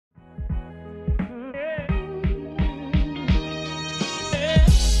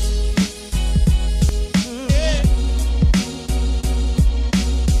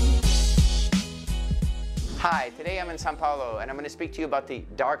in Sao Paulo, and I'm going to speak to you about the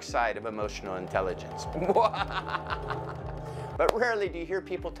dark side of emotional intelligence. But rarely do you hear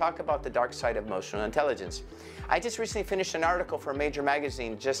people talk about the dark side of emotional intelligence. I just recently finished an article for a major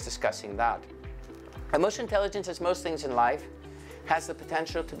magazine just discussing that. Emotional intelligence, as most things in life, has the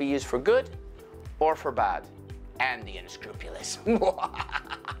potential to be used for good or for bad, and the unscrupulous.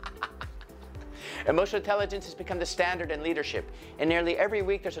 Emotional intelligence has become the standard in leadership, and nearly every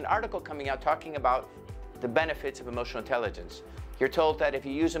week there's an article coming out talking about the benefits of emotional intelligence. You're told that if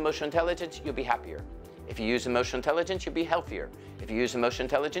you use emotional intelligence, you'll be happier. If you use emotional intelligence, you'll be healthier. If you use emotional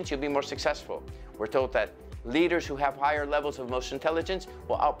intelligence, you'll be more successful. We're told that leaders who have higher levels of emotional intelligence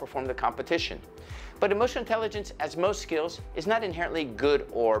will outperform the competition. But emotional intelligence, as most skills, is not inherently good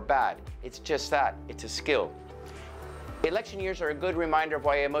or bad. It's just that, it's a skill. Election years are a good reminder of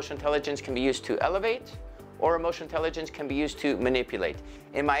why emotional intelligence can be used to elevate, or emotional intelligence can be used to manipulate.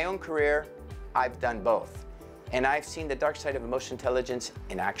 In my own career, I've done both, and I've seen the dark side of emotional intelligence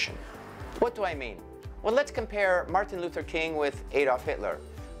in action. What do I mean? Well, let's compare Martin Luther King with Adolf Hitler.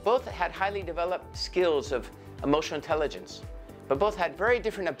 Both had highly developed skills of emotional intelligence, but both had very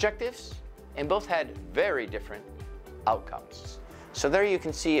different objectives, and both had very different outcomes. So there you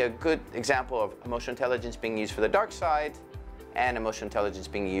can see a good example of emotional intelligence being used for the dark side and emotional intelligence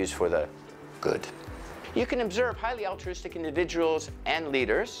being used for the good. You can observe highly altruistic individuals and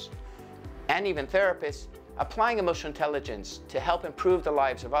leaders, and even therapists, applying emotional intelligence to help improve the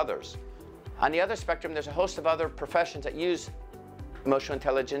lives of others. On the other spectrum, there's a host of other professions that use emotional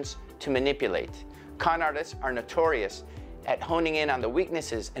intelligence to manipulate. Con artists are notorious at honing in on the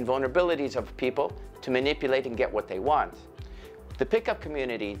weaknesses and vulnerabilities of people to manipulate and get what they want. The pickup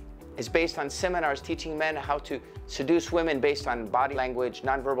community is based on seminars teaching men how to seduce women based on body language,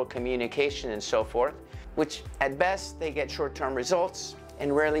 nonverbal communication, and so forth, which at best they get short-term results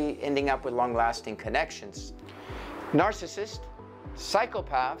and rarely ending up with long-lasting connections. Narcissists,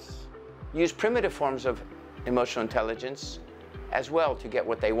 psychopaths, use primitive forms of emotional intelligence as well to get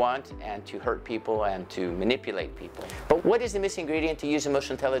what they want and to hurt people and to manipulate people. But what is the missing ingredient to use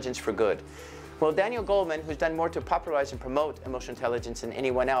emotional intelligence for good? Well, Daniel Goleman, who's done more to popularize and promote emotional intelligence than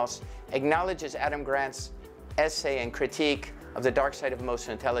anyone else, acknowledges Adam Grant's essay and critique of the dark side of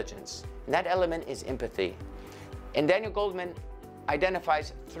emotional intelligence. And that element is empathy. And Daniel Goleman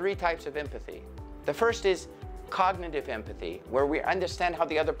identifies three types of empathy. The first is cognitive empathy, where we understand how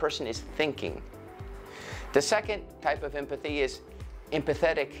the other person is thinking. The second type of empathy is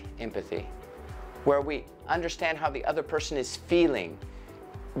empathetic empathy, where we understand how the other person is feeling.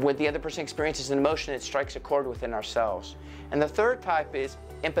 When the other person experiences an emotion, it strikes a chord within ourselves. And the third type is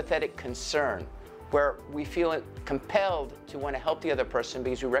empathetic concern, where we feel compelled to want to help the other person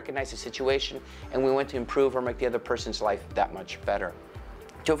because we recognize the situation and we want to improve or make the other person's life that much better.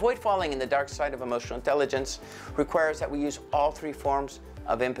 To avoid falling in the dark side of emotional intelligence requires that we use all three forms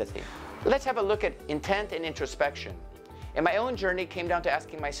of empathy. Let's have a look at intent and introspection. In my own journey, it came down to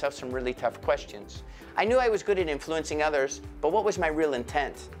asking myself some really tough questions. I knew I was good at influencing others, but what was my real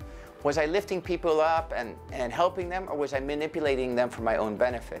intent? Was I lifting people up and helping them, or was I manipulating them for my own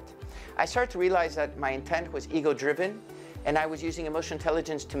benefit? I started to realize that my intent was ego-driven, and I was using emotional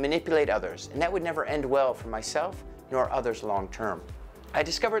intelligence to manipulate others, and that would never end well for myself nor others long-term. I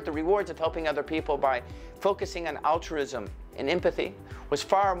discovered the rewards of helping other people by focusing on altruism and empathy was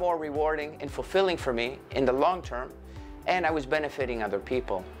far more rewarding and fulfilling for me in the long term, and I was benefiting other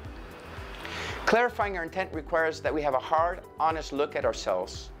people. Clarifying our intent requires that we have a hard, honest look at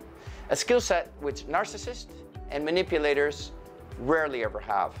ourselves, a skill set which narcissists and manipulators rarely ever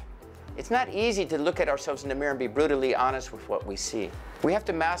have. It's not easy to look at ourselves in the mirror and be brutally honest with what we see. We have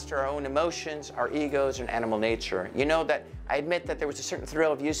to master our own emotions, our egos, and animal nature. You know that I admit that there was a certain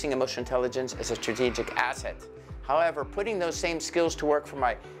thrill of using emotional intelligence as a strategic asset. However, putting those same skills to work for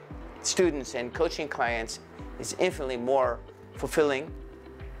my students and coaching clients is infinitely more fulfilling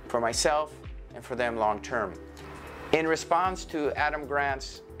for myself and for them long term. In response to Adam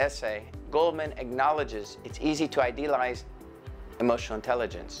Grant's essay, Goleman acknowledges it's easy to idealize emotional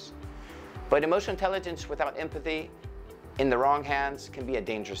intelligence. But emotional intelligence without empathy in the wrong hands can be a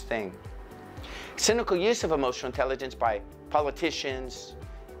dangerous thing. Cynical use of emotional intelligence by politicians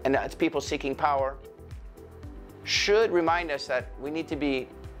and people seeking power should remind us that we need to be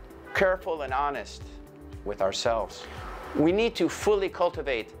careful and honest with ourselves. We need to fully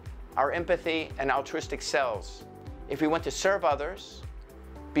cultivate our empathy and altruistic selves if we want to serve others,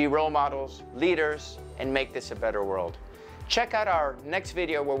 be role models, leaders, and make this a better world. Check out our next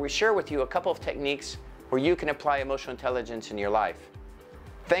video where we share with you a couple of techniques where you can apply emotional intelligence in your life.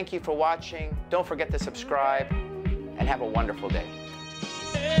 Thank you for watching. Don't forget to subscribe and have a wonderful day.